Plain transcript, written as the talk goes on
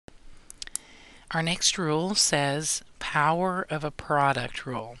Our next rule says power of a product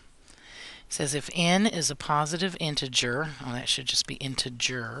rule. It says if n is a positive integer, that should just be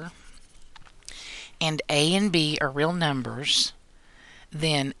integer, and a and b are real numbers,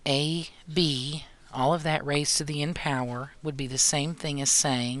 then a, b, all of that raised to the n power would be the same thing as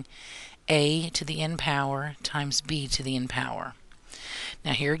saying a to the n power times b to the n power.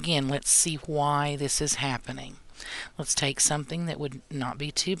 Now here again, let's see why this is happening. Let's take something that would not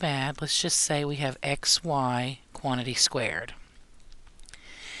be too bad. Let's just say we have xy quantity squared.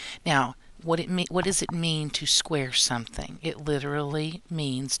 Now, what does it mean to square something? It literally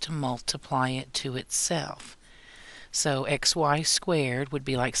means to multiply it to itself. So xy squared would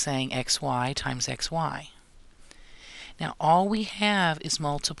be like saying xy times xy. Now all we have is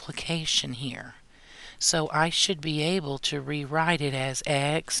multiplication here. So I should be able to rewrite it as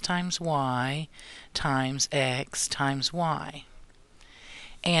x times y times x times y.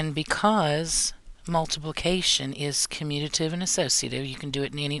 And because multiplication is commutative and associative, you can do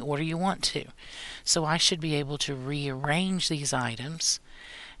it in any order you want to. So I should be able to rearrange these items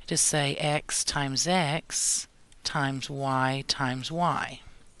to say x times x times y times y.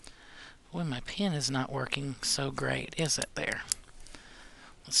 Boy, my pen is not working so great, is it there?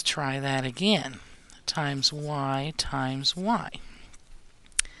 Let's try that again. Times y times y.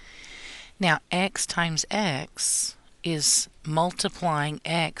 Now x times x is multiplying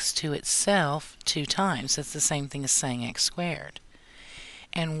x to itself 2 times. That's the same thing as saying x squared.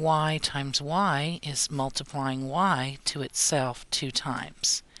 And y times y is multiplying y to itself 2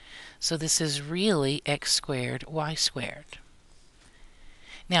 times. So this is really x squared y squared.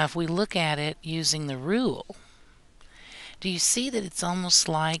 Now if we look at it using the rule, do you see that it's almost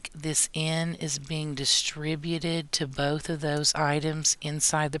like this n is being distributed to both of those items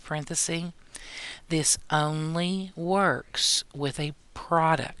inside the parenthesis? This only works with a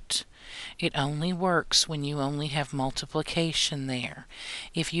product. It only works when you only have multiplication there.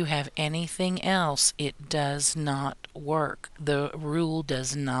 If you have anything else, it does not work. The rule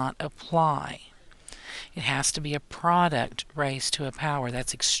does not apply. It has to be a product raised to a power.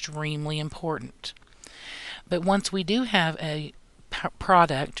 That's extremely important. But once we do have a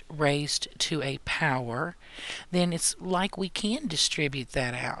product raised to a power, then it's like we can distribute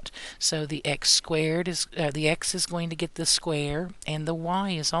that out. So the x squared is the x is going to get the square, and the y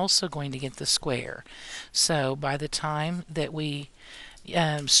is also going to get the square. So by the time that we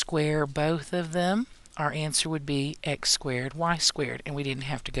square both of them, our answer would be x squared y squared, and we didn't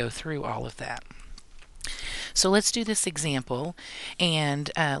have to go through all of that. So let's do this example,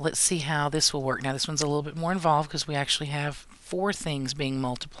 and let's see how this will work. Now this one's a little bit more involved because we actually have 4 things being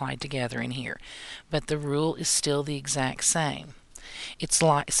multiplied together in here, but the rule is still the exact same. It's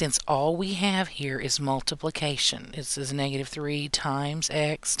like, since all we have here is multiplication, it says -3 times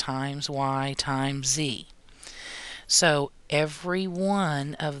x times y times z. So every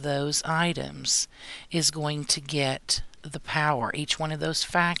one of those items is going to get the power. Each one of those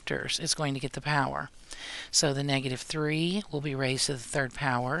factors is going to get the power. So the -3 will be raised to the 3rd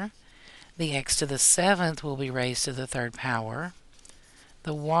power. The x to the 7th will be raised to the 3rd power.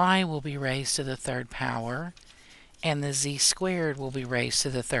 The y will be raised to the 3rd power. And the z squared will be raised to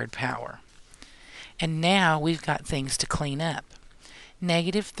the 3rd power. And now we've got things to clean up.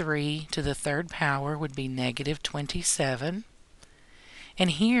 -3 to the 3rd power would be -27. And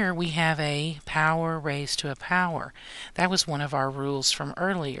here we have a power raised to a power. That was one of our rules from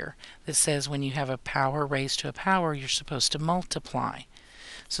earlier that says when you have a power raised to a power, you're supposed to multiply.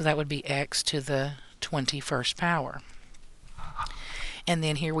 So that would be x to the 21st power. And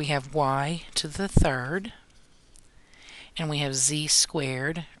then here we have y to the 3rd. And we have z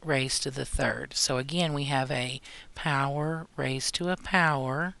squared raised to the 3rd. So again, we have a power raised to a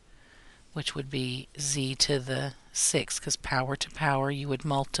power, which would be z to the 6th, because power to power you would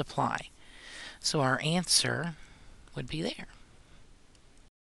multiply. So our answer would be there.